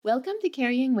Welcome to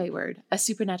Carrying Wayward, a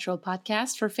supernatural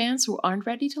podcast for fans who aren't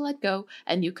ready to let go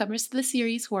and newcomers to the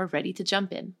series who are ready to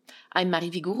jump in. I'm Marie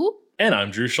Vigourou. And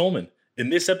I'm Drew Schulman. In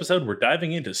this episode, we're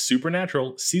diving into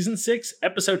Supernatural Season 6,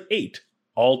 Episode 8,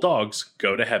 All Dogs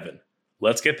Go to Heaven.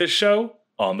 Let's get this show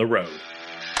on the road.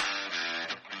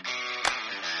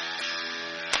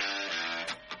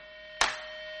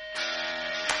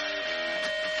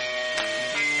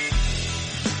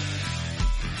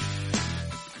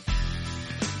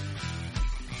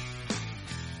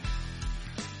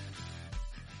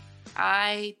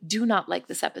 I do not like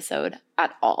this episode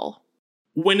at all.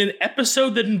 When an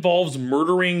episode that involves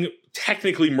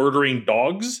technically murdering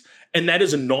dogs, and that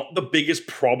is not the biggest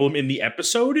problem in the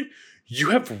episode, you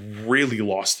have really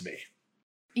lost me.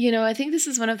 You know, I think this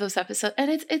is one of those episodes, and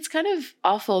it's kind of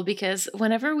awful because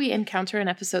whenever we encounter an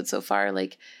episode so far,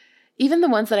 like even the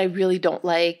ones that I really don't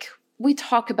like, we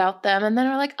talk about them and then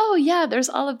are like, oh yeah, there's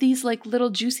all of these like little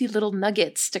juicy little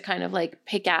nuggets to kind of like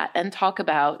pick at and talk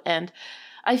about. And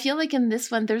I feel like in this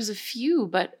one, there's a few,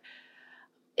 but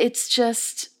it's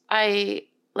just, I'm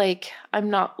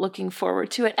not looking forward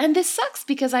to it. And this sucks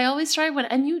because I always try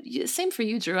same for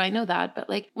you, Drew, I know that. But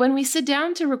like when we sit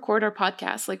down to record our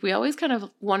podcast, like we always kind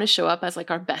of want to show up as like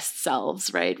our best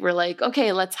selves, right? We're like,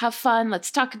 okay, let's have fun.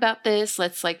 Let's talk about this.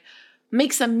 Let's like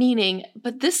make some meaning.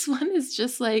 But this one is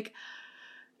just like,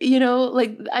 you know,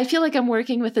 like I feel like I'm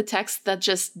working with a text that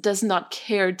just does not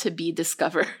care to be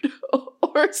discovered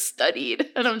or studied.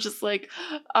 And I'm just like,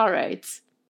 all right.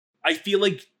 I feel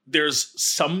like there's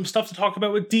some stuff to talk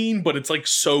about with Dean, but it's like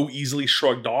so easily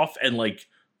shrugged off and like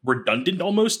redundant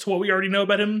almost to what we already know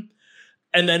about him.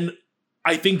 And then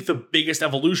I think the biggest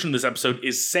evolution in this episode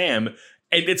is Sam,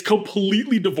 and it's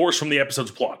completely divorced from the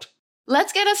episode's plot.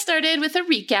 Let's get us started with a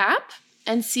recap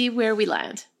and see where we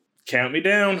land. Count me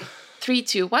down. 3,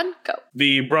 2, 1, go.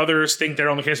 The brothers think they're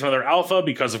on the case of another alpha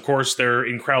because, of course, they're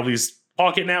in Crowley's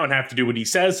pocket now and have to do what he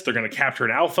says. They're going to capture an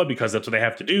alpha because that's what they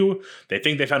have to do. They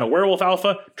think they found a werewolf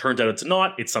alpha. Turns out it's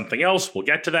not. It's something else. We'll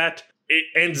get to that. It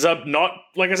ends up not,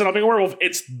 like I said, not being a werewolf.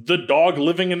 It's the dog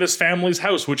living in this family's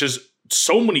house, which is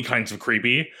so many kinds of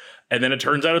creepy. And then it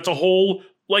turns out it's a whole,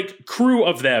 like, crew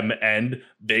of them, and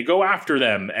they go after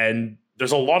them, and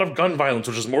there's a lot of gun violence,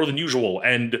 which is more than usual,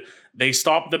 and they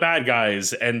stop the bad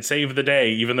guys and save the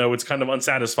day, even though it's kind of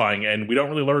unsatisfying, and we don't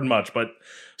really learn much, but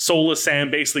Soulless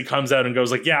Sam basically comes out and goes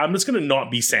like, yeah, I'm just going to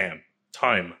not be Sam.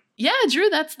 Time. Yeah, Drew,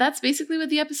 that's basically what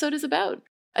the episode is about.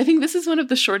 I think this is one of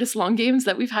the shortest long games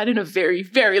that we've had in a very,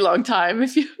 very long time.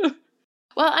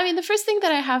 Well, I mean, the first thing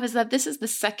that I have is that this is the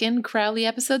second Crowley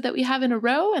episode that we have in a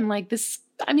row, and like this,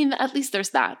 I mean, at least there's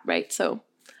that, right? So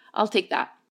I'll take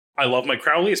that. I love my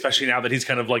Crowley, especially now that he's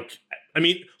kind of like, I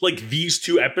mean, like these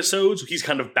two episodes, he's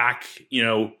kind of back, you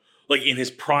know, like in his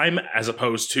prime, as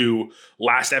opposed to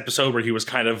last episode where he was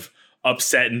kind of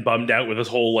upset and bummed out with his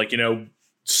whole, like, you know,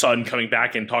 son coming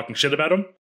back and talking shit about him.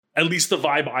 At least the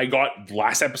vibe I got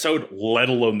last episode, let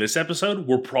alone this episode,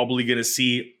 we're probably going to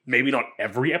see maybe not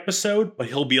every episode, but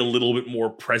he'll be a little bit more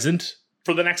present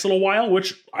for the next little while,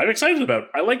 which I'm excited about.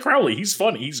 I like Crowley. He's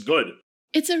fun. He's good.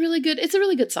 It's a really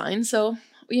good sign. So,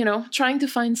 you know, trying to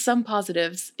find some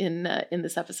positives in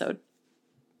this episode.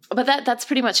 But that's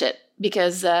pretty much it,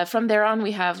 because from there on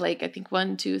we have like, I think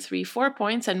 1, 2, 3, 4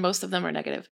 points, and most of them are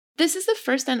negative. This is the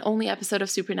first and only episode of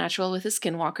Supernatural with a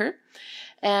skinwalker.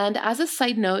 And as a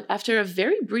side note, after a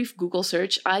very brief Google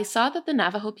search, I saw that the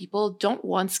Navajo people don't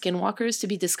want skinwalkers to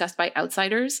be discussed by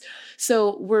outsiders.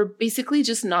 So we're basically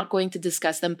just not going to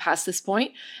discuss them past this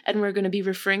point, and we're going to be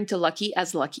referring to Lucky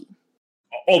as Lucky.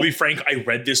 I'll be frank, I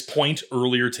read this point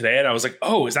earlier today and I was like,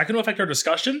 oh, is that going to affect our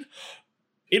discussion?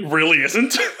 It really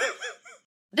isn't.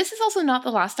 This is also not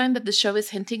the last time that the show is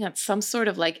hinting at some sort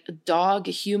of like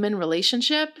dog-human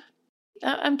relationship.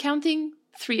 I'm counting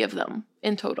 3 of them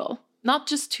in total. Not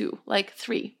just 2, like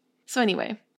 3. So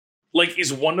anyway. Like,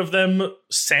 is one of them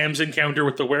Sam's encounter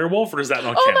with the werewolf, or does that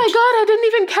not count? Oh my god, I didn't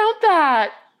even count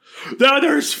that! Now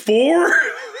there's 4?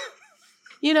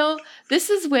 You know, this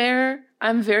is where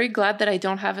I'm very glad that I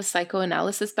don't have a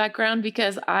psychoanalysis background,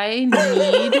 because I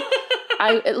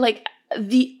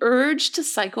the urge to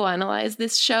psychoanalyze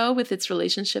this show with its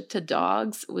relationship to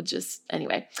dogs would just,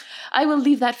 anyway, I will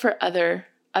leave that for other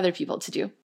people to do.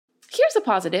 Here's a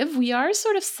positive. We are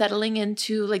sort of settling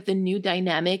into like the new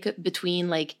dynamic between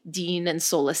like Dean and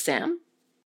Soulless Sam.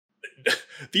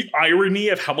 The irony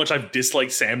of how much I've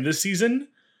disliked Sam this season,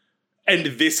 and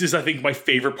this is, I think, my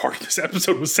favorite part of this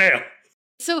episode was Sam.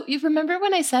 So you remember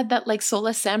when I said that like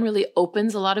Soulless Sam really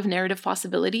opens a lot of narrative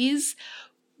possibilities?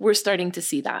 We're starting to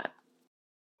see that.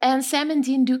 And Sam and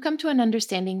Dean do come to an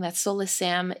understanding that Soulless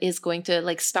Sam is going to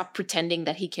like stop pretending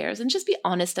that he cares and just be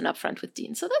honest and upfront with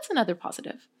Dean. So that's another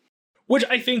positive. Which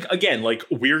I think, again, like,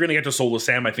 we're going to get to Soulless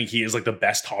Sam. I think he is like the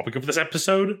best topic of this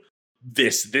episode.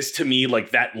 This to me,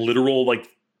 like, that literal, like,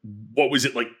 what was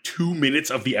it, like 2 minutes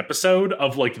of the episode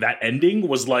of like that ending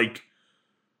was like,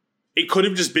 it could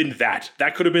have just been that.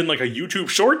 That could have been like a YouTube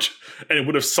short and it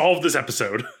would have solved this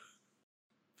episode.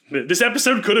 This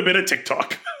episode could have been a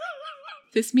TikTok.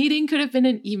 This meeting could have been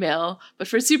an email, but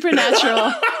for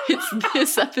Supernatural,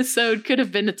 this episode could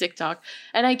have been a TikTok.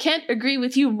 And I can't agree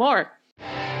with you more.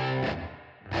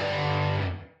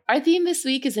 Our theme this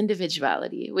week is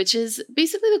individuality, which is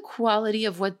basically the quality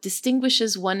of what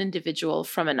distinguishes one individual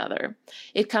from another.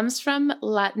 It comes from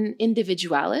Latin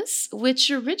individualis,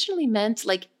 which originally meant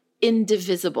like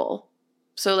indivisible,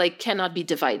 so like cannot be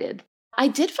divided. I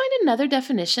did find another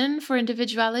definition for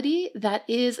individuality that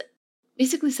is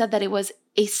basically said that it was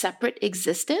a separate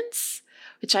existence,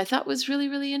 which I thought was really,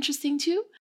 really interesting too.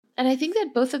 And I think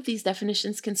that both of these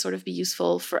definitions can sort of be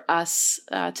useful for us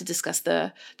to discuss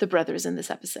the brothers in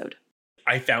this episode.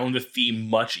 I found the theme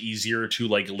much easier to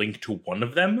like link to one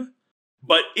of them,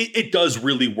 but it does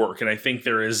really work. And I think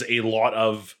there is a lot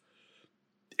of,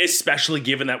 especially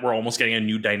given that we're almost getting a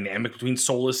new dynamic between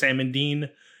Soulless Sam and Dean,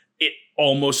 it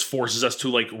almost forces us to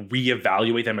like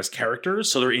reevaluate them as characters.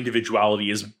 So their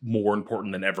individuality is more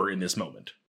important than ever in this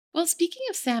moment. Well, speaking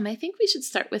of Sam, I think we should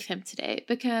start with him today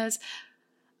because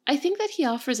I think that he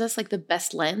offers us like the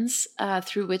best lens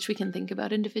through which we can think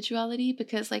about individuality,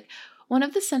 because like one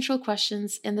of the central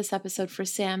questions in this episode for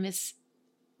Sam is,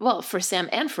 well, for Sam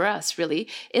and for us really,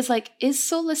 is like, is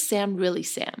Soulless Sam really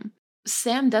Sam?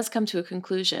 Sam does come to a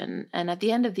conclusion. And at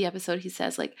the end of the episode, he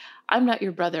says like, I'm not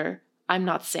your brother. I'm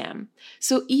not Sam.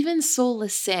 So even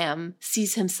Soulless Sam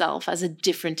sees himself as a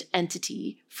different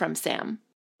entity from Sam.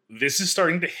 This is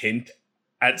starting to hint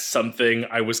at something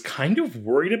I was kind of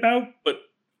worried about, but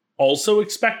also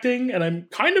expecting, and I'm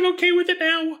kind of okay with it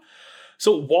now.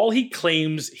 So while he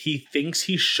claims he thinks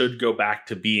he should go back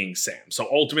to being Sam, so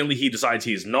ultimately he decides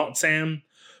he is not Sam,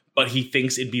 but he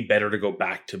thinks it'd be better to go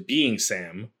back to being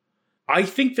Sam, I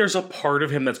think there's a part of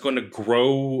him that's going to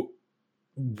grow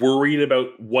worried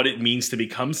about what it means to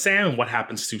become Sam and what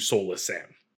happens to Soulless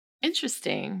Sam.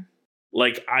 Interesting.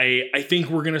 Like, I think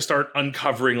we're going to start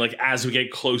uncovering, like, as we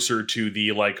get closer to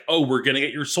the, like, oh, we're going to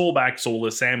get your soul back,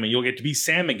 Soulless Sam, and you'll get to be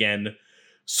Sam again.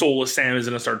 Soulless Sam is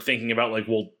going to start thinking about, like,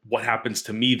 well, what happens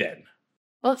to me then?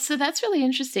 Well, so that's really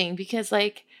interesting because,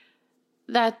 like,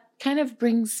 that kind of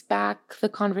brings back the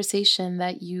conversation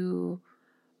that you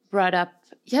brought up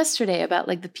yesterday about,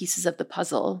 like, the pieces of the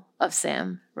puzzle of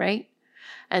Sam, right?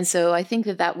 And so I think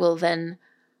that will then,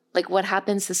 like, what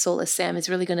happens to Soulless Sam is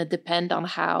really going to depend on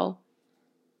how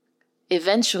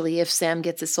eventually, if Sam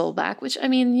gets his soul back, which, I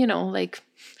mean, you know, like,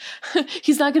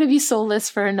 he's not going to be soulless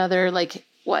for another, like,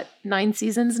 what, 9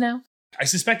 seasons now? I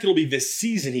suspect it'll be this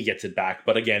season he gets it back,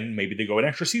 but again, maybe they go an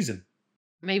extra season.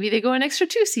 Maybe they go an extra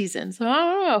 2 seasons. I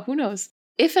don't know. Who knows?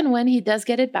 If and when he does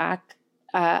get it back,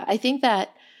 I think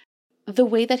that the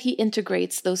way that he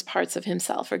integrates those parts of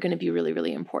himself are going to be really,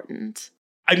 really important.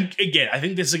 I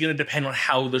think this is going to depend on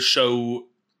how the show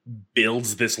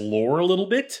builds this lore a little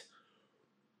bit.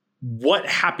 What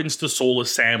happens to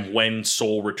Soulless Sam when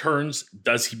Soul returns?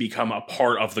 Does he become a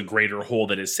part of the greater whole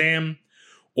that is Sam?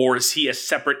 Or is he a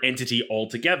separate entity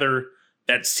altogether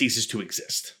that ceases to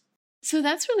exist? So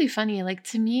that's really funny. Like,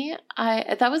 to me,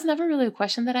 that was never really a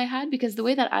question that I had, because the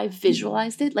way that I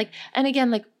visualized it, like, and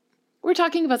again, like, we're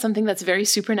talking about something that's very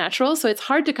supernatural, so it's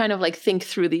hard to kind of like think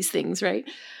through these things, right?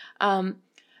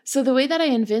 So the way that I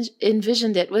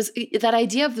envisioned it was that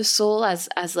idea of the soul as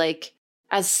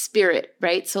spirit,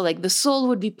 right? So like the soul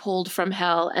would be pulled from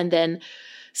hell and then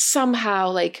somehow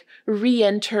like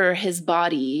re-enter his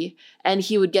body, and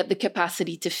he would get the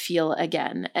capacity to feel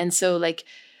again. And so like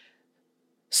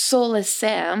Soulless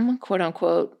Sam, quote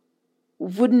unquote,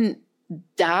 wouldn't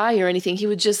die or anything. He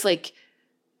would just like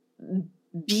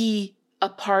be a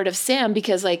part of Sam,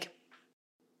 because like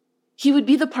he would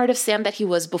be the part of Sam that he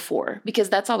was before, because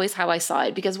that's always how I saw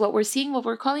it. Because what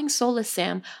we're calling Soulless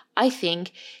Sam, I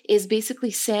think, is basically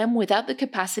Sam without the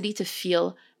capacity to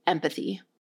feel empathy.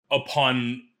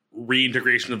 Upon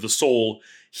reintegration of the soul,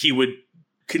 he would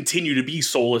continue to be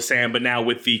Soulless Sam, but now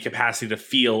with the capacity to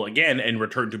feel again and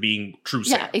return to being true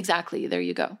Sam. Yeah, exactly. There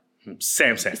you go.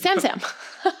 Sam. Yes,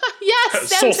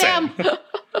 Sam.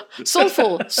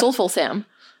 Soulful Sam.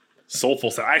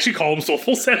 Soulful Sam. I actually call him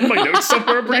Soulful Sam in my notes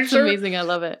somewhere. I'm That's sure. Amazing. I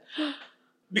love it.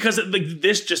 Because like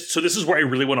this is where I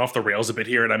really went off the rails a bit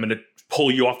here, and I'm going to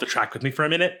pull you off the track with me for a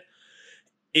minute.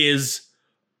 Is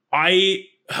I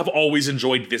have always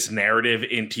enjoyed this narrative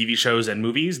in TV shows and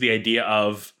movies. The idea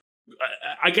of,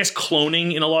 I guess,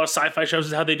 cloning in a lot of sci-fi shows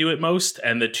is how they do it most.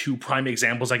 And the two prime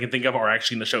examples I can think of are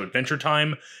actually in the show Adventure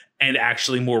Time and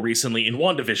actually more recently in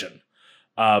WandaVision,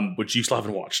 which you still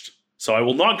haven't watched. So I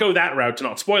will not go that route to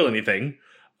not spoil anything.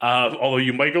 Although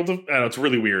you might be able to, I don't know, it's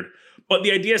really weird. But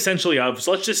the idea essentially of,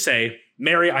 so let's just say,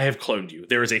 Mary, I have cloned you.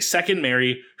 There is a second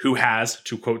Mary who has,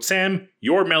 to quote Sam,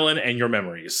 your melon and your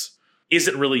memories. Is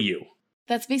it really you?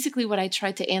 That's basically what I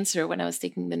tried to answer when I was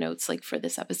taking the notes, like, for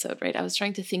this episode, right? I was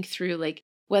trying to think through, like,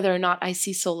 whether or not I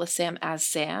see Soulless Sam as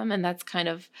Sam. And that's kind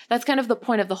of the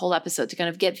point of the whole episode, to kind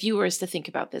of get viewers to think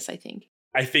about this, I think.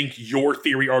 I think your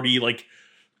theory already, like,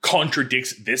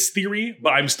 contradicts this theory, but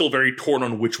I'm still very torn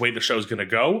on which way the show's going to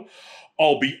go.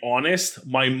 I'll be honest,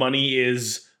 my money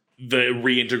is the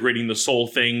reintegrating the soul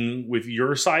thing with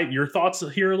your side, your thoughts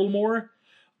here a little more.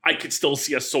 I could still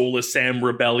see a soulless Sam,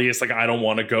 rebellious, like, I don't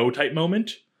want to go type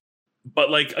moment.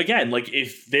 But, like, again, like,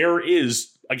 if there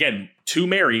is, again, two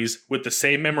Marys with the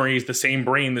same memories, the same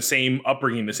brain, the same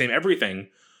upbringing, the same everything,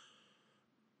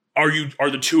 are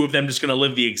the two of them just going to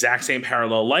live the exact same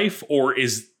parallel life? Or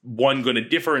is one going to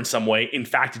differ in some way? In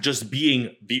fact, just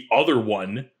being the other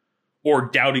one or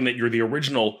doubting that you're the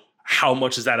original, how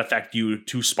much does that affect you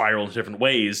to spiral in different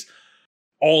ways?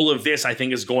 All of this, I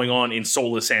think, is going on in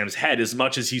Soulless Sam's head. As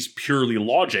much as he's purely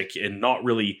logic and not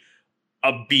really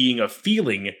a being, a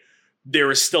feeling,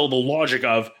 there is still the logic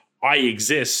of, I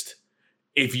exist.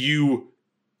 If you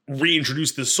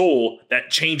reintroduce the soul that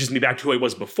changes me back to who I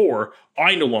was before,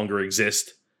 I no longer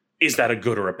exist. Is that a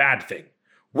good or a bad thing?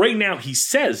 Right now, he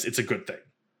says it's a good thing.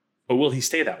 But will he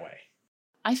stay that way?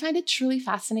 I find it truly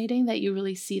fascinating that you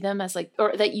really see them as, like,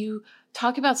 or that you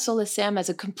talk about Soulless Sam as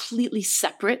a completely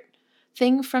separate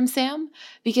thing from Sam,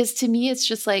 because to me it's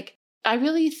just like, I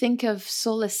really think of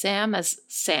Soulless Sam as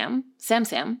Sam,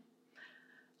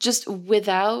 just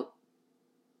without,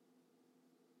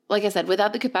 like I said,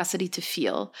 without the capacity to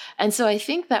feel. And so I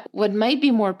think that what might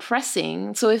be more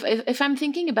pressing, so if I'm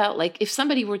thinking about, like, if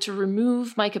somebody were to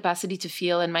remove my capacity to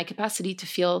feel and my capacity to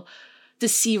feel, to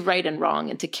see right and wrong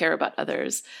and to care about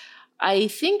others, I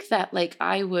think that, like,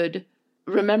 I would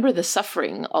remember the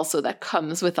suffering also that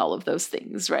comes with all of those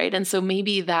things, right? And so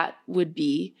maybe that would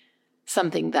be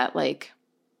something that, like,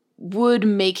 would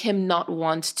make him not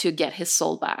want to get his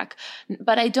soul back.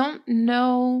 But I don't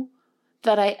know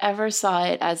that I ever saw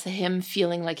it as him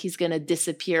feeling like he's going to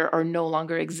disappear or no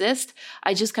longer exist.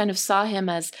 I just kind of saw him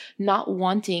as not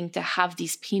wanting to have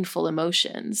these painful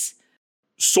emotions.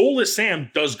 Soulless Sam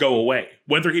does go away.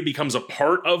 Whether he becomes a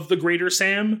part of the greater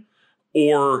Sam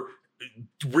or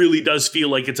really does feel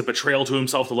like it's a betrayal to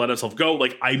himself to let himself go,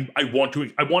 like, I want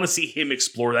to see him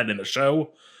explore that in the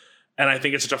show. And I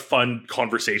think it's such a fun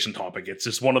conversation topic. It's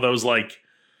just one of those, like,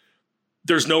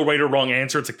 there's no right or wrong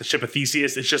answer. It's like the ship of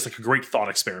Theseus. It's just like a great thought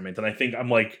experiment. And I think I'm,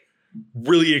 like,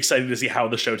 really excited to see how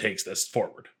the show takes this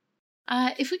forward.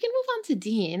 If we can move on to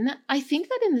Dean, I think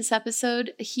that in this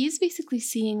episode, he's basically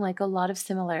seeing, like, a lot of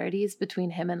similarities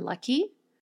between him and Lucky.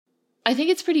 I think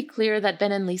it's pretty clear that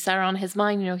Ben and Lisa are on his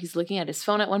mind. You know, he's looking at his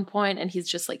phone at one point and he's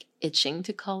just, like, itching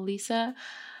to call Lisa.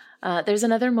 There's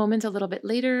another moment a little bit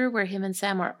later where him and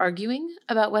Sam are arguing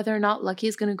about whether or not Lucky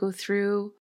is going to go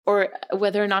through or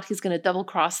whether or not he's going to double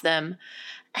cross them.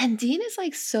 And Dean is,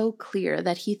 like, so clear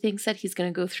that he thinks that he's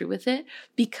going to go through with it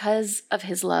because of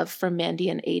his love for Mandy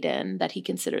and Aiden that he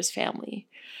considers family.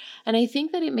 And I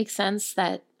think that it makes sense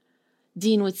that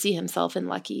Dean would see himself in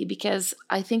Lucky, because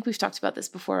I think we've talked about this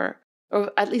before,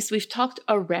 or at least we've talked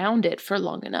around it for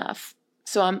long enough.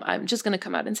 So I'm just going to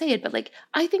come out and say it, but, like,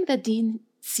 I think that Dean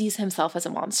sees himself as a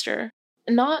monster.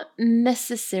 Not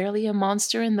necessarily a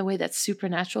monster in the way that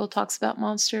Supernatural talks about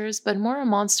monsters, but more a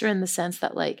monster in the sense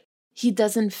that, like, he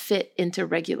doesn't fit into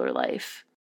regular life.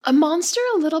 A monster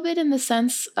a little bit in the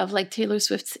sense of, like, Taylor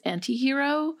Swift's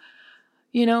Antihero,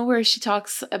 you know, where she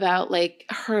talks about, like,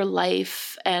 her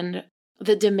life and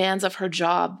the demands of her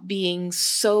job being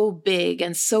so big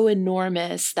and so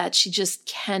enormous that she just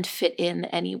can't fit in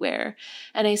anywhere.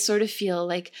 And I sort of feel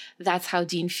like that's how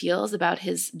Dean feels about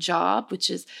his job, which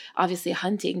is obviously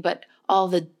hunting, but all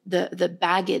the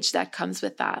baggage that comes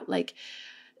with that. Like,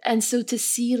 and so to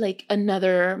see, like,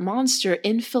 another monster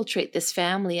infiltrate this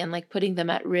family and, like, putting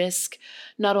them at risk,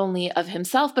 not only of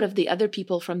himself, but of the other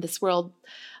people from this world,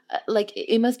 like,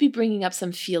 it must be bringing up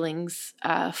some feelings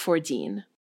for Dean.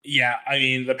 Yeah, I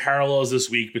mean, the parallels this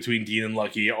week between Dean and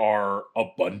Lucky are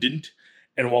abundant.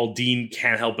 And while Dean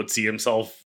can't help but see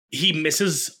himself, he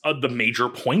misses the major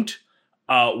point,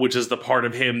 which is the part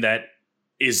of him that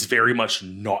is very much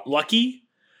not Lucky.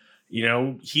 You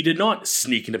know, he did not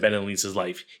sneak into Ben and Lisa's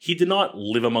life. He did not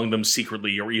live among them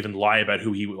secretly or even lie about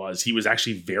who he was. He was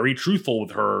actually very truthful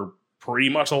with her pretty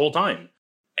much the whole time.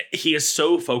 He is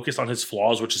so focused on his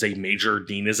flaws, which is a major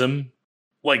Deanism,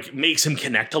 like makes him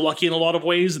connect to Lucky in a lot of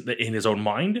ways in his own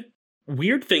mind.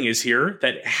 Weird thing is here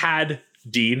that had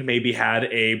Dean maybe had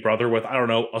a brother with, I don't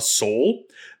know, a soul,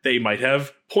 they might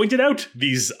have pointed out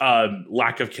these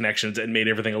lack of connections and made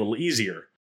everything a little easier.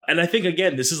 And I think,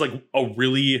 again, this is like a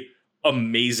really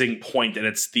amazing point, and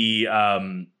it's the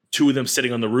two of them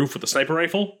sitting on the roof with the sniper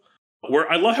rifle,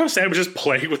 where I love how Sam is just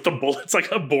playing with the bullets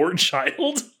like a bored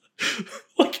child.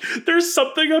 Like, there's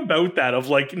something about that of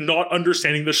like not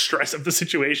understanding the stress of the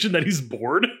situation that he's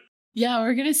bored. Yeah,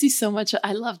 we're gonna see so much.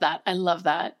 I love that. I love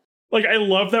that. Like, I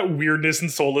love that weirdness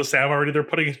and soulless Sam already they're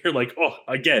putting in here. Like, oh,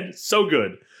 again, so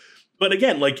good. But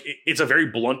again, like, it's a very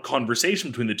blunt conversation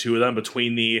between the two of them,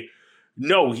 between the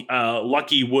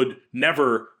Lucky would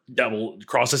never double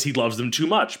cross us. He loves them too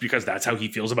much because that's how he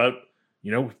feels about,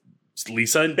 you know,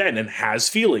 Lisa and Ben, and has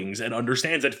feelings and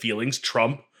understands that feelings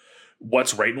trump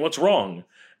what's right and what's wrong.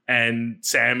 And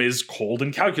Sam is cold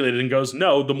and calculated and goes,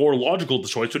 no, the more logical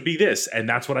choice would be this. And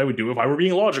that's what I would do if I were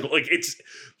being logical. Like,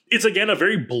 it's again, a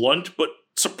very blunt, but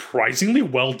surprisingly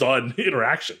well done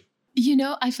interaction. You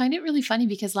know, I find it really funny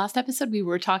because last episode we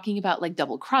were talking about like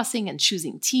double crossing and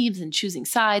choosing teams and choosing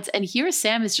sides. And here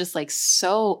Sam is just like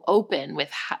so open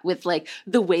with like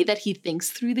the way that he thinks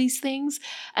through these things.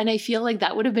 And I feel like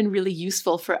that would have been really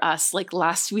useful for us like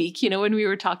last week, you know, when we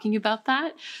were talking about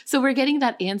that. So we're getting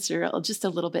that answer just a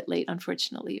little bit late,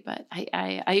 unfortunately. But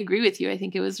I agree with you. I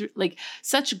think it was like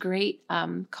such great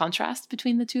contrast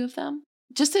between the two of them.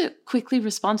 Just to quickly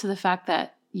respond to the fact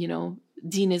that, you know,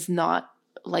 Dean is not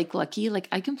like Lucky, like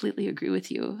I completely agree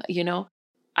with you. You know,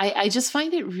 I just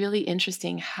find it really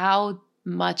interesting how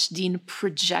much Dean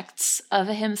projects of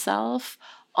himself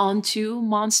onto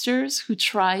monsters who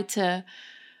try to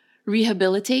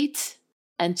rehabilitate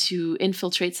and to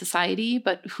infiltrate society,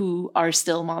 but who are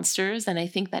still monsters. And I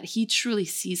think that he truly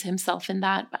sees himself in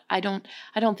that. But I don't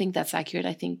think that's accurate.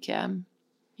 I think,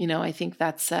 you know, I think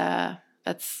that's a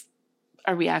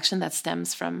reaction that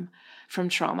stems from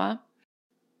trauma.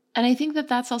 And I think that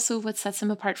that's also what sets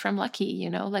them apart from Lucky, you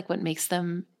know, like what makes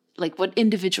them, like what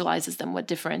individualizes them, what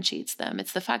differentiates them.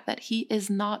 It's the fact that he is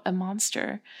not a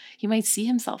monster. He might see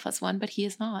himself as one, but he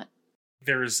is not.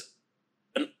 There's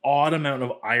an odd amount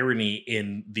of irony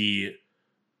in the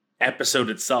episode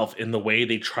itself in the way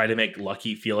they try to make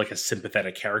Lucky feel like a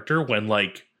sympathetic character when,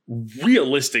 like,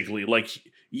 realistically, like,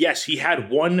 yes, he had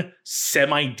one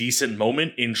semi-decent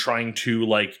moment in trying to,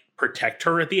 like, protect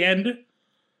her at the end,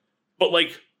 but,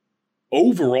 like,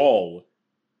 overall,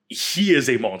 he is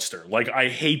a monster. Like, I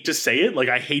hate to say it. Like,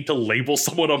 I hate to label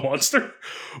someone a monster.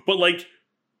 But, like,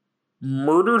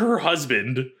 murdered her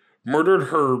husband, murdered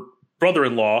her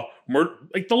brother-in-law,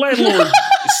 like, the landlord...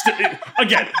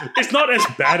 again, it's not as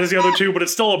bad as the other two, but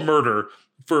it's still a murder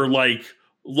for, like,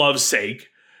 love's sake.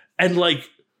 And, like,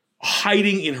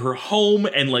 hiding in her home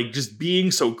and, like, just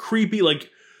being so creepy. Like,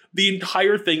 the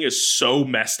entire thing is so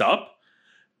messed up.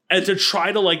 And to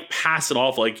try to, like, pass it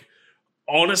off, like...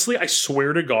 Honestly, I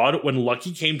swear to God, when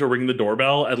Lucky came to ring the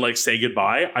doorbell and, like, say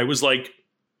goodbye, I was like,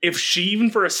 if she even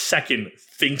for a second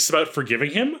thinks about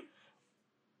forgiving him,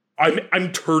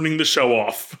 I'm turning the show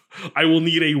off. I will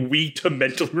need a week to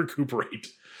mentally recuperate.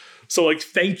 So, like,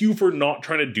 thank you for not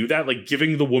trying to do that, like,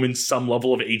 giving the woman some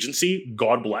level of agency.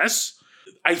 God bless.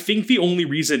 I think the only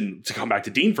reason, to come back to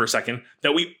Dean for a second,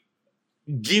 that we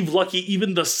give Lucky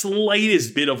even the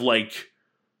slightest bit of, like,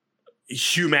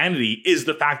 humanity is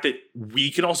the fact that we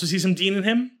can also see some Dean in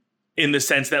him, in the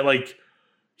sense that, like,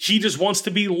 he just wants to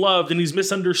be loved and he's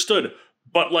misunderstood,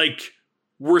 but, like,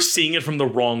 we're seeing it from the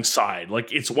wrong side.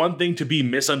 Like, it's one thing to be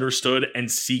misunderstood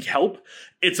and seek help.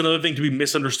 It's another thing to be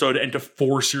misunderstood and to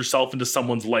force yourself into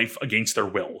someone's life against their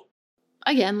will.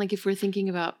 Again, like, if we're thinking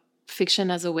about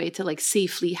fiction as a way to, like,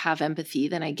 safely have empathy,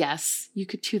 then I guess you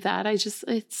could do that.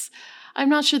 I'm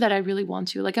not sure that I really want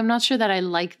to. Like, I'm not sure that I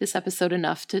like this episode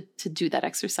enough to do that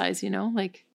exercise, you know?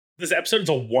 Like, this episode is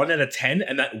a 1 out of 10,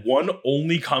 and that 1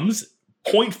 only comes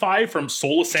 0.5 from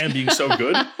Soulless Sam being so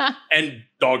good and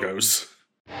doggos.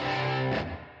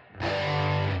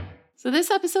 So this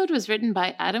episode was written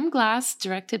by Adam Glass,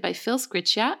 directed by Phil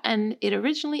Sgriccia, and it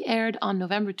originally aired on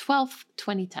November 12th,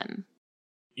 2010.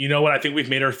 You know what? I think we've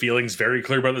made our feelings very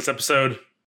clear about this episode.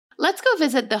 Let's go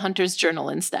visit the Hunter's Journal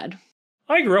instead.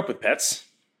 I grew up with pets.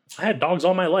 I had dogs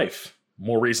all my life.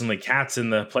 More recently, cats in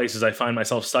the places I find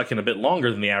myself stuck in a bit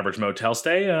longer than the average motel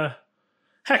stay.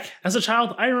 Heck, as a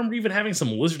child, I remember even having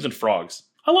some lizards and frogs.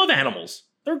 I love animals.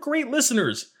 They're great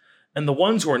listeners. And the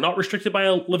ones who are not restricted by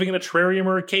living in a terrarium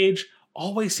or a cage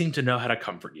always seem to know how to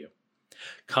comfort you.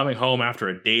 Coming home after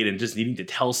a date and just needing to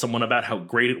tell someone about how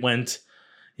great it went,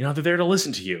 they're there to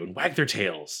listen to you and wag their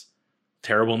tails.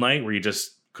 Terrible night where you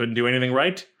just couldn't do anything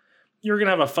right? You're going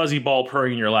to have a fuzzy ball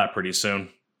purring in your lap pretty soon.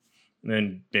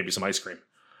 And maybe some ice cream.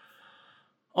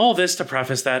 All this to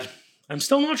preface that I'm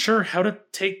still not sure how to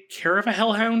take care of a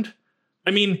hellhound.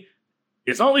 I mean,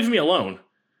 it's not leaving me alone.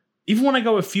 Even when I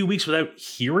go a few weeks without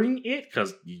hearing it,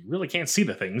 because you really can't see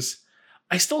the things,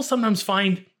 I still sometimes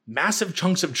find massive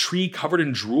chunks of tree covered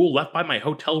in drool left by my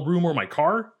hotel room or my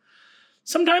car.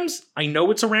 Sometimes I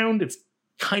know it's around. It's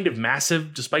kind of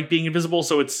massive despite being invisible,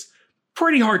 so it's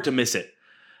pretty hard to miss it.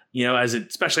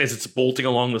 Especially as it's bolting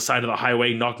along the side of the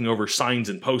highway, knocking over signs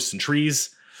and posts and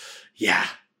trees. Yeah.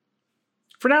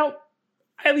 For now,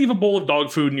 I leave a bowl of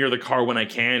dog food near the car when I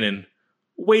can and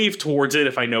wave towards it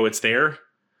if I know it's there.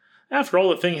 After all,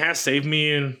 the thing has saved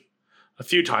me a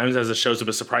few times as it shows up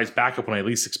a surprise backup when I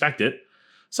least expect it.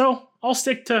 So I'll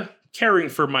stick to caring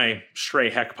for my stray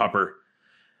heck pupper.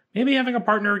 Maybe having a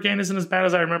partner again isn't as bad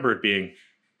as I remember it being.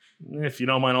 If you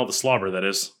don't mind all the slobber, that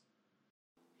is.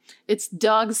 It's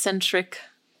dog-centric.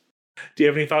 Do you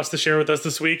have any thoughts to share with us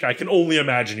this week? I can only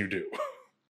imagine you do.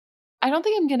 I don't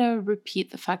think I'm going to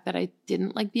repeat the fact that I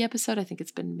didn't like the episode. I think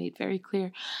it's been made very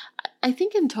clear. I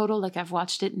think in total, I've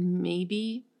watched it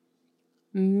maybe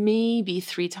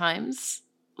 3 times,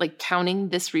 counting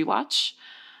this rewatch,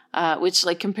 which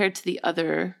compared to the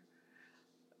other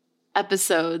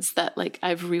episodes that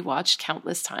I've rewatched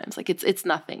countless times, it's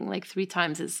nothing. 3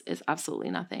 times is absolutely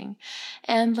nothing.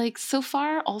 And so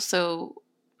far also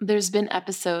there's been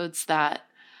episodes that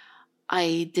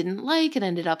I didn't like and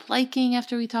ended up liking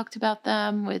after we talked about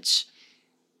them, which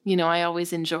I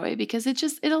always enjoy because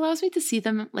it allows me to see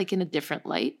them in a different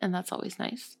light, and that's always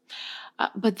nice.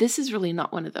 But this is really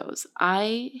not one of those.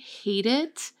 I hate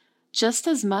it just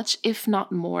as much, if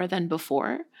not more, than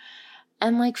before.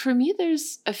 And for me,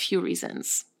 there's a few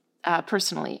reasons.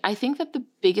 Personally, I think that the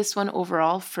biggest one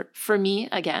overall for me,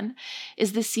 again,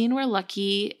 is the scene where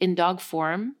Lucky in dog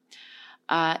form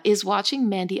is watching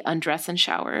Mandy undress and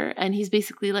shower, and he's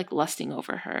basically lusting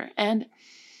over her. And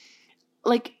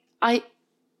I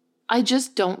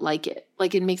just don't like it.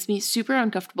 It makes me super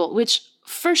uncomfortable, which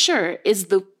for sure is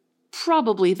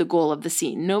probably the goal of the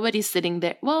scene. Nobody's sitting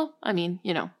there. Well, I mean,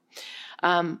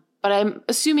 but I'm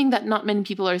assuming that not many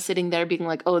people are sitting there being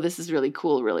like, oh, this is really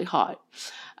cool, really hot.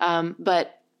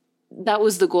 But that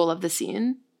was the goal of the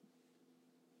scene.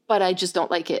 But I just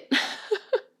don't like it.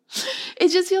 It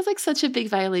just feels like such a big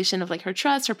violation of her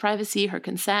trust, her privacy, her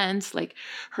consent,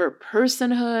 her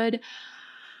personhood.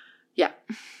 Yeah.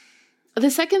 The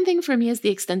second thing for me is the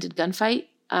extended gunfight.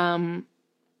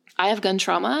 I have gun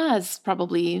trauma, as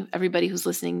probably everybody who's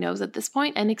listening knows at this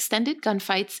point, and extended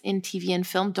gunfights in TV and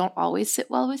film don't always sit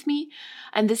well with me,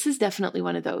 and this is definitely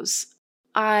one of those.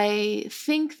 I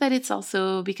think that it's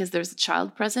also because there's a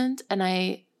child present, and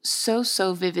I so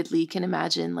vividly can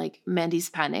imagine Mandy's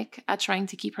panic at trying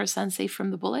to keep her son safe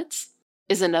from the bullets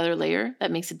is another layer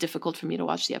that makes it difficult for me to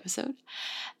watch the episode.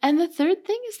 And the third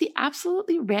thing is the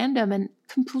absolutely random and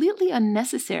completely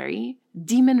unnecessary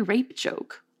demon rape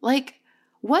joke.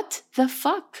 What the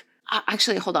fuck?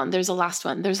 Actually, hold on. There's a last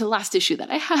one. There's a last issue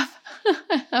that I have.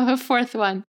 I have a fourth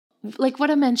one. What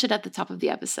I mentioned at the top of the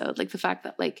episode, the fact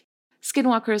that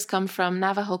skinwalkers come from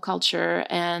Navajo culture,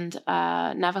 and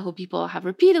Navajo people have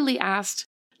repeatedly asked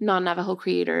non-Navajo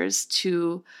creators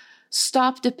to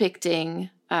stop depicting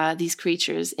these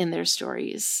creatures in their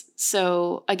stories.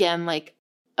 So again,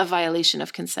 a violation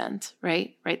of consent,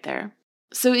 right there.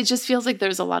 So it just feels like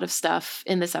there's a lot of stuff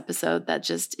in this episode that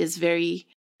just is very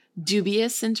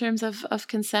dubious in terms of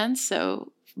consent.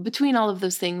 So between all of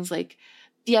those things,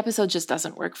 the episode just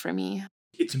doesn't work for me.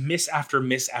 It's miss after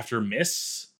miss after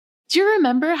miss. Do you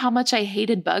remember how much I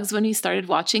hated Bugs when we started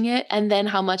watching it, and then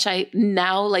how much I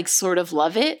now sort of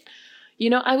love it?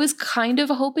 I was kind of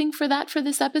hoping for that for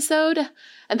this episode.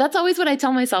 And that's always what I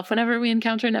tell myself whenever we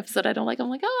encounter an episode I don't like. I'm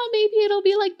like, oh, maybe it'll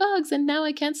be like Bugs, and now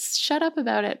I can't shut up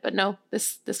about it. But no,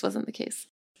 this wasn't the case.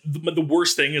 The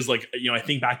worst thing is I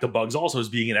think back to Bugs also as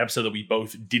being an episode that we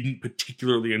both didn't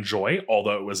particularly enjoy,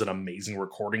 although it was an amazing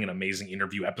recording, an amazing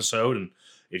interview episode. And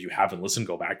if you haven't listened,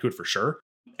 go back to it for sure.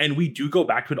 And we do go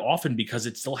back to it often because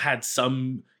it still had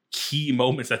some key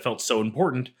moments that felt so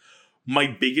important. My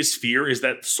biggest fear is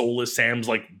that Soulless Sam's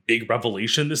big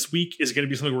revelation this week is going to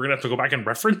be something we're going to have to go back and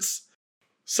reference.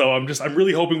 So I'm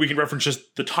really hoping we can reference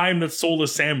just the time that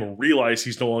Soulless Sam realized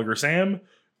he's no longer Sam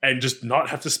and just not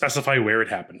have to specify where it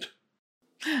happened.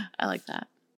 I like that.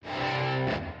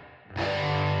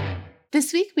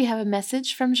 This week, we have a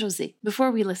message from José.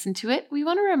 Before we listen to it, we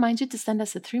want to remind you to send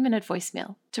us a 3-minute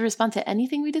voicemail. To respond to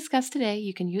anything we discussed today,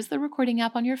 you can use the recording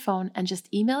app on your phone and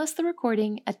just email us the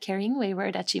recording at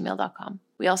carryingwayward@gmail.com.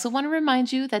 We also want to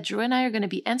remind you that Drew and I are going to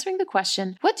be answering the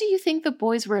question, what do you think the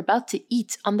boys were about to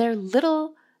eat on their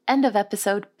little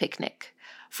end-of-episode picnic?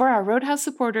 For our Roadhouse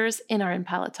supporters in our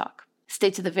Impala Talk. Stay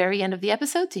to the very end of the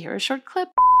episode to hear a short clip.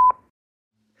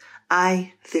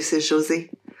 Hi, this is José.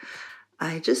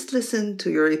 I just listened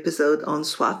to your episode on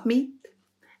swap meet,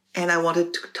 and I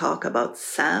wanted to talk about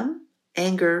Sam,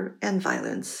 anger, and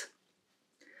violence.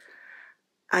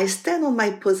 I stand on my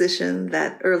position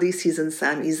that early season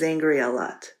Sam is angry a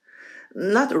lot.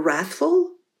 Not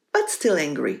wrathful, but still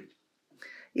angry.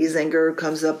 His anger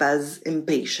comes up as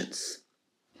impatience.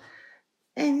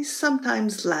 And he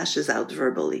sometimes lashes out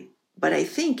verbally. But I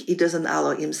think he doesn't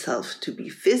allow himself to be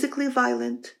physically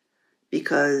violent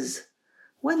because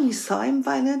when we saw him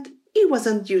violent, he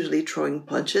wasn't usually throwing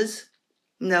punches.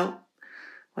 No,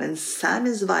 when Sam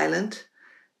is violent,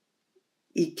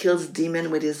 he kills demon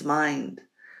with his mind,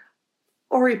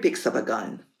 or he picks up a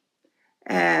gun.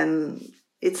 And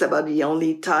it's about the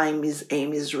only time his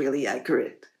aim is really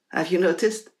accurate. Have you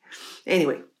noticed?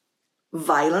 Anyway,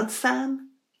 violent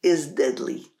Sam is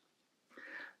deadly.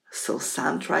 So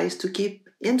Sam tries to keep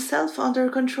himself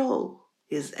under control,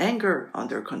 his anger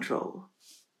under control.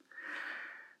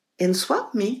 In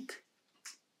swap meet,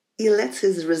 he lets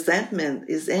his resentment,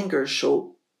 his anger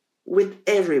show with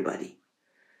everybody.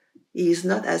 He is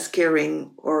not as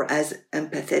caring or as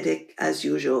empathetic as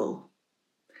usual.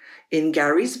 In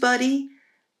Gary's body,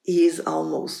 he is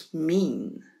almost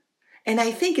mean. And I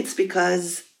think it's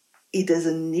because he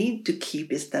doesn't need to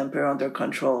keep his temper under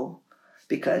control,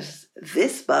 because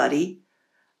this body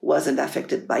wasn't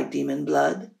affected by demon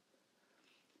blood.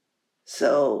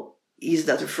 So he's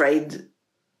not afraid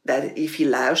that if he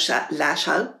lash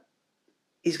out,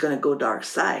 he's going to go dark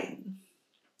side.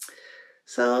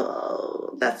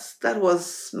 So that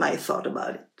was my thought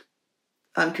about it.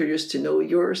 I'm curious to know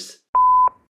yours.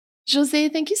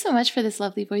 José, thank you so much for this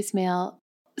lovely voicemail.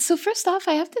 So first off,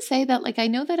 I have to say that I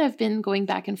know that I've been going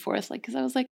back and forth, because I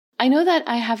was I know that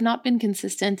I have not been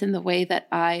consistent in the way that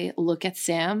I look at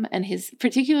Sam and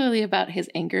particularly about his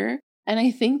anger. And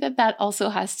I think that also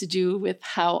has to do with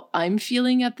how I'm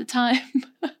feeling at the time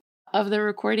of the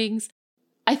recordings.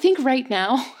 I think right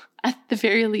now, at the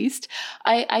very least,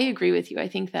 I agree with you. I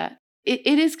think that it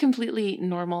is completely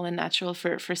normal and natural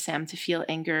for Sam to feel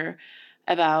anger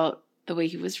about the way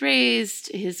he was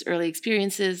raised, his early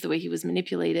experiences, the way he was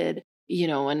manipulated,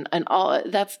 and all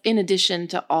that's in addition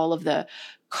to all of the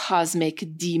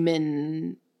cosmic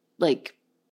demon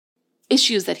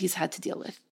issues that he's had to deal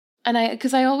with. And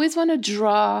because I always want to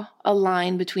draw a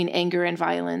line between anger and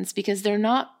violence, because they're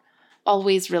not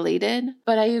always related.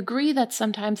 But I agree that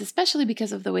sometimes, especially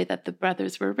because of the way that the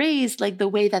brothers were raised, the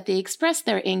way that they express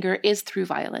their anger is through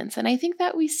violence. And I think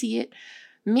that we see it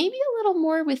maybe a little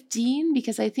more with Dean,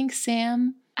 because I think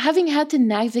Sam, having had to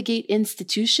navigate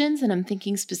institutions, and I'm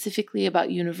thinking specifically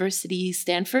about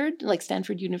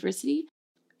Stanford University,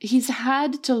 he's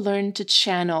had to learn to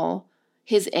channel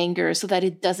his anger so that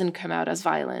it doesn't come out as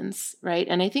violence, right?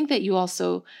 And I think that you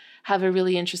also have a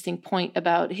really interesting point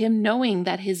about him knowing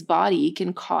that his body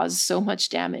can cause so much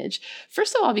damage.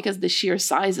 First of all, because the sheer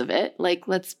size of it,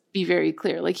 let's be very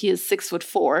clear, he is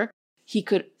 6'4". He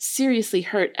could seriously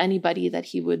hurt anybody that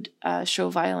he would show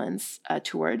violence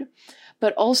toward.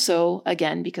 But also,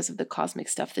 again, because of the cosmic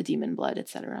stuff, the demon blood,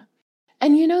 etc.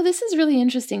 And this is really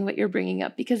interesting what you're bringing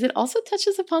up, because it also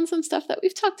touches upon some stuff that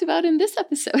we've talked about in this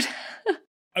episode.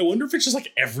 I wonder if it's just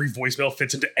every voicemail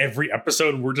fits into every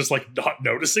episode and we're just not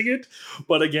noticing it.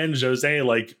 But again,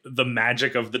 José, the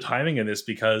magic of the timing in this,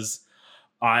 because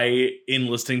in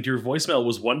listening to your voicemail,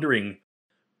 was wondering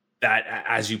that,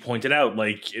 as you pointed out,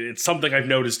 it's something I've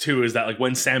noticed too, is that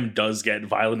when Sam does get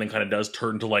violent and kind of does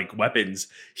turn to weapons,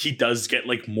 he does get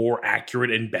more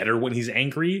accurate and better when he's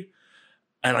angry.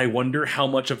 And I wonder how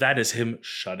much of that is him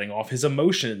shutting off his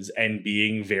emotions and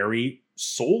being very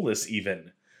soulless,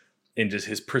 even in just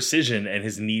his precision and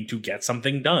his need to get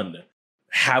something done.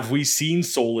 Have we seen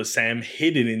soulless Sam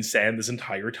hidden in Sam this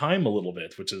entire time a little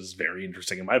bit, which is very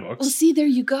interesting in my books. Well, see, there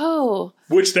you go.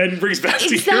 Which then brings back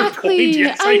to your point.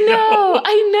 Yes, I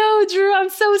know, Drew. I'm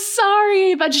so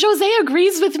sorry, but José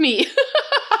agrees with me.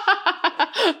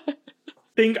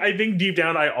 I think deep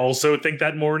down, I also think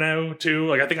that more now,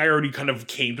 too. I think I already kind of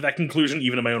came to that conclusion,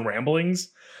 even in my own ramblings.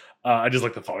 I just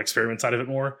like the thought experiment side of it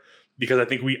more, because I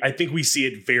think we see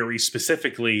it very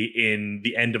specifically in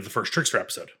the end of the first Trickster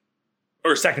episode.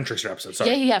 Or second Trickster episode,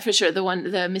 sorry. Yeah, for sure.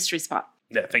 The mystery spot.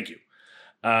 Yeah, thank you.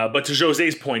 But to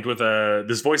José's point with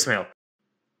this voicemail,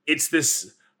 it's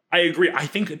this, I agree. I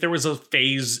think there was a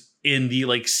phase in the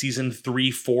like season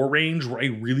 3-4 range where I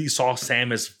really saw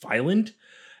Sam as violent.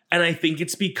 And I think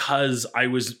it's because I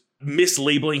was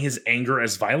mislabeling his anger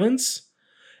as violence.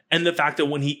 And the fact that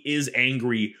when he is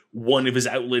angry, one of his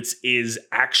outlets is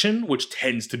action, which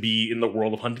tends to be in the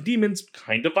world of hunting demons,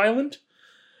 kind of violent.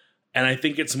 And I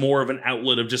think it's more of an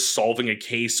outlet of just solving a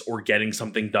case or getting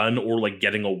something done or like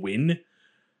getting a win.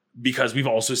 Because we've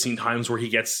also seen times where he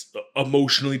gets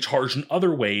emotionally charged in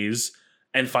other ways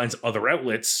and finds other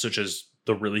outlets, such as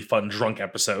the really fun drunk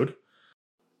episode.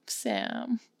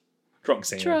 Sam. Drunk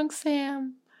Sam. Drunk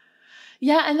Sam.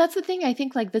 Yeah, and that's the thing. I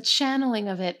think like the channeling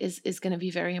of it is going to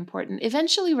be very important.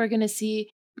 Eventually we're going to see,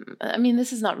 I mean,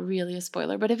 this is not really a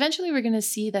spoiler, but eventually we're going to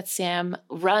see that Sam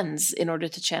runs in order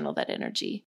to channel that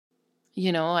energy.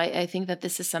 You know, I think that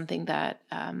this is something that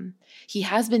he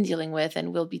has been dealing with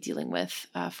and will be dealing with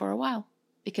for a while.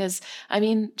 Because, I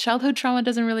mean, childhood trauma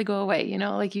doesn't really go away, you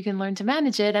know, like you can learn to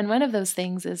manage it. And one of those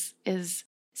things is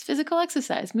physical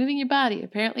exercise, moving your body.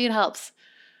 Apparently it helps.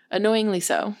 Annoyingly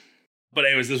so. But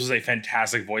anyways, this was a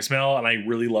fantastic voicemail, and I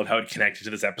really love how it connected to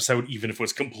this episode, even if it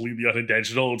was completely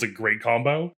unintentional. It's a great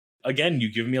combo. Again,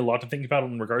 you give me a lot to think about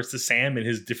in regards to Sam and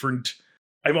his different...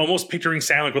 I'm almost picturing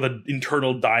Sam like with an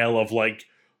internal dial of like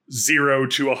 0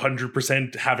 to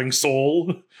 100% having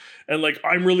soul. And like,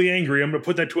 I'm really angry. I'm going to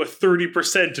put that to a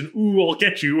 30% and ooh, I'll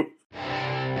get you.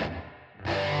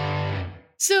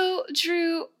 So,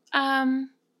 Drew,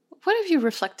 what have you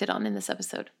reflected on in this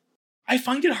episode? I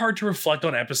find it hard to reflect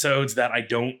on episodes that I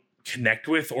don't connect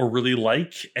with or really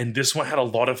like. And this one had a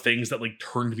lot of things that like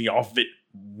turned me off of it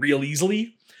real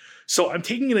easily. So I'm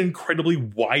taking an incredibly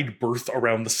wide berth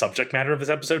around the subject matter of this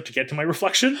episode to get to my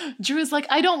reflection. Drew is like,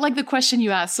 I don't like the question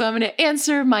you asked, so I'm going to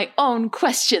answer my own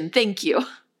question. Thank you.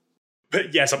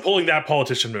 But yes, I'm pulling that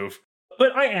politician move.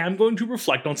 But I am going to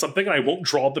reflect on something, and I won't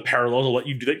draw the parallels. I'll let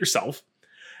you do that yourself.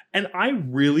 And I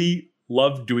really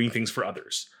love doing things for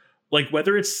others. Like,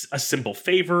 whether it's a simple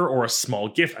favor or a small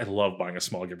gift, I love buying a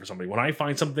small gift for somebody. When I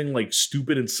find something, like,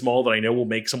 stupid and small that I know will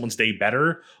make someone's day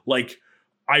better, like,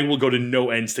 I will go to no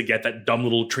ends to get that dumb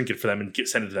little trinket for them and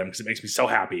send it to them because it makes me so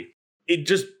happy. It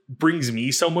just brings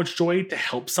me so much joy to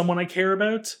help someone I care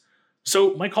about.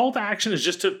 So my call to action is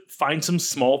just to find some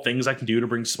small things I can do to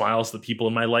bring smiles to the people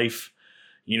in my life.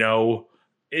 You know,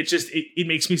 it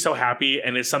makes me so happy,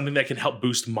 and it's something that can help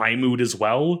boost my mood as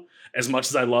well. As much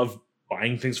as I love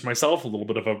buying things for myself, a little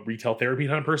bit of a retail therapy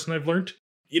kind of person I've learned.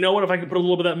 You know what? If I can put a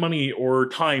little bit of that money or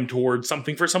time towards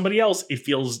something for somebody else, it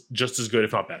feels just as good,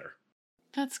 if not better.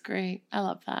 That's great. I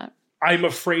love that. I'm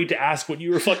afraid to ask what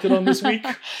you reflected on this week.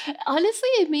 Honestly,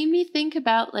 it made me think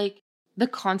about like the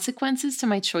consequences to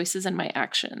my choices and my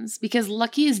actions, because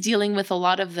Lucky is dealing with a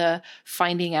lot of the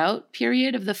finding out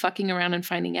period of the fucking around and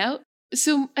finding out.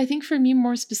 So I think for me,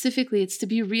 more specifically, it's to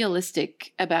be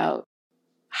realistic about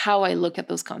how I look at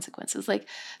those consequences. Like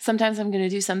sometimes I'm going to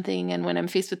do something, and when I'm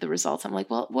faced with the results, I'm like,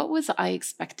 well, what was I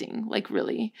expecting? Like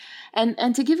really?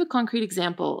 And to give a concrete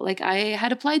example, like I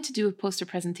had applied to do a poster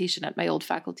presentation at my old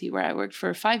faculty where I worked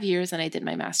for 5 years and I did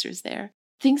my master's there.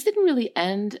 Things didn't really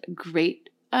end great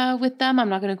with them. I'm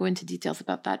not going to go into details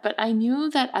about that, but I knew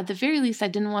that at the very least, I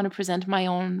didn't want to present my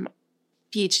own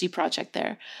PhD project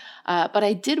there. But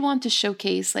I did want to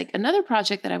showcase like another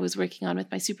project that I was working on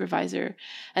with my supervisor,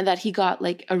 and that he got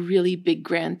like a really big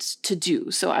grant to do.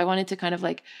 So I wanted to kind of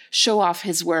like show off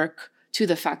his work to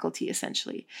the faculty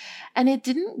essentially. And it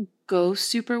didn't go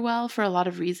super well for a lot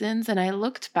of reasons. And I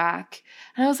looked back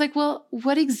and I was like, well,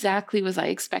 what exactly was I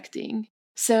expecting?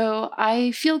 So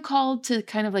I feel called to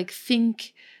kind of like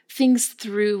think things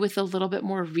through with a little bit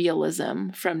more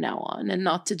realism from now on, and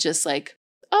not to just like,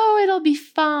 oh, it'll be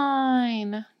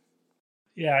fine.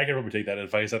 Yeah, I can probably take that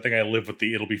advice. I think I live with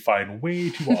the it'll be fine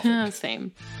way too often.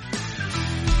 Same.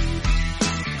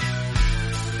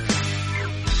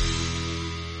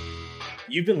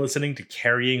 You've been listening to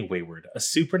Carrying Wayward, a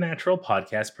supernatural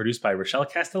podcast produced by Rochelle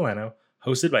Castellano,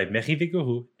 hosted by Mary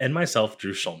Vigouroux, and myself,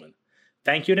 Drew Schulman.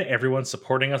 Thank you to everyone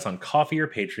supporting us on Ko-fi or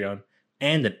Patreon,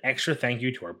 and an extra thank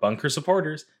you to our bunker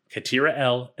supporters, Katira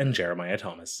L. and Jeremiah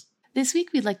Thomas. This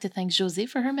week, we'd like to thank José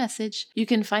for her message. You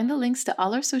can find the links to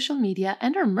all our social media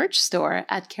and our merch store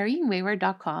at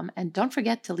carryingwayward.com, and don't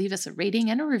forget to leave us a rating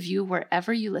and a review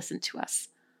wherever you listen to us.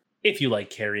 If you like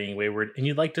Carrying Wayward and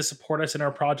you'd like to support us in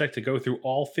our project to go through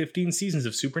all 15 seasons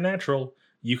of Supernatural,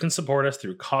 you can support us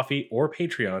through Ko-fi or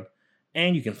Patreon,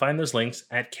 and you can find those links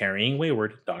at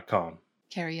carryingwayward.com.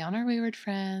 Carry on, our wayward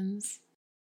friends.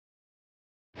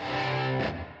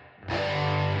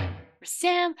 For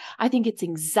Sam, I think it's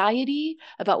anxiety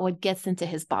about what gets into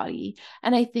his body.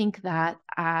 And I think that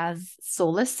as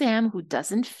soulless Sam, who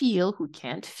doesn't feel, who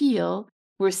can't feel,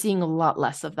 we're seeing a lot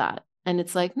less of that. And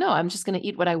it's like, no, I'm just going to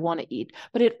eat what I want to eat.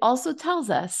 But it also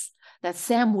tells us that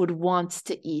Sam would want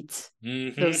to eat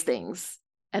those things,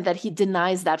 and that he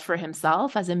denies that for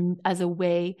himself as a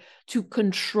way to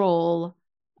control,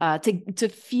 to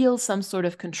feel some sort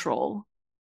of control.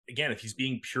 Again, if he's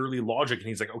being purely logic and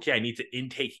he's like, okay, I need to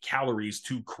intake calories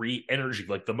to create energy,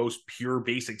 like the most pure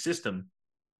basic system.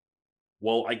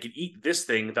 Well, I can eat this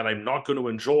thing that I'm not going to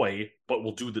enjoy, but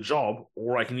will do the job,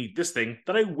 or I can eat this thing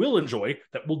that I will enjoy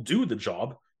that will do the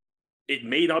job. It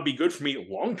may not be good for me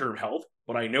long-term health,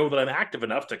 but I know that I'm active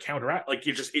enough to counteract. Like,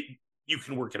 you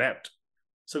can work it out.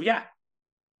 So yeah,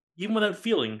 even without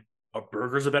feeling, a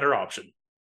burger's a better option.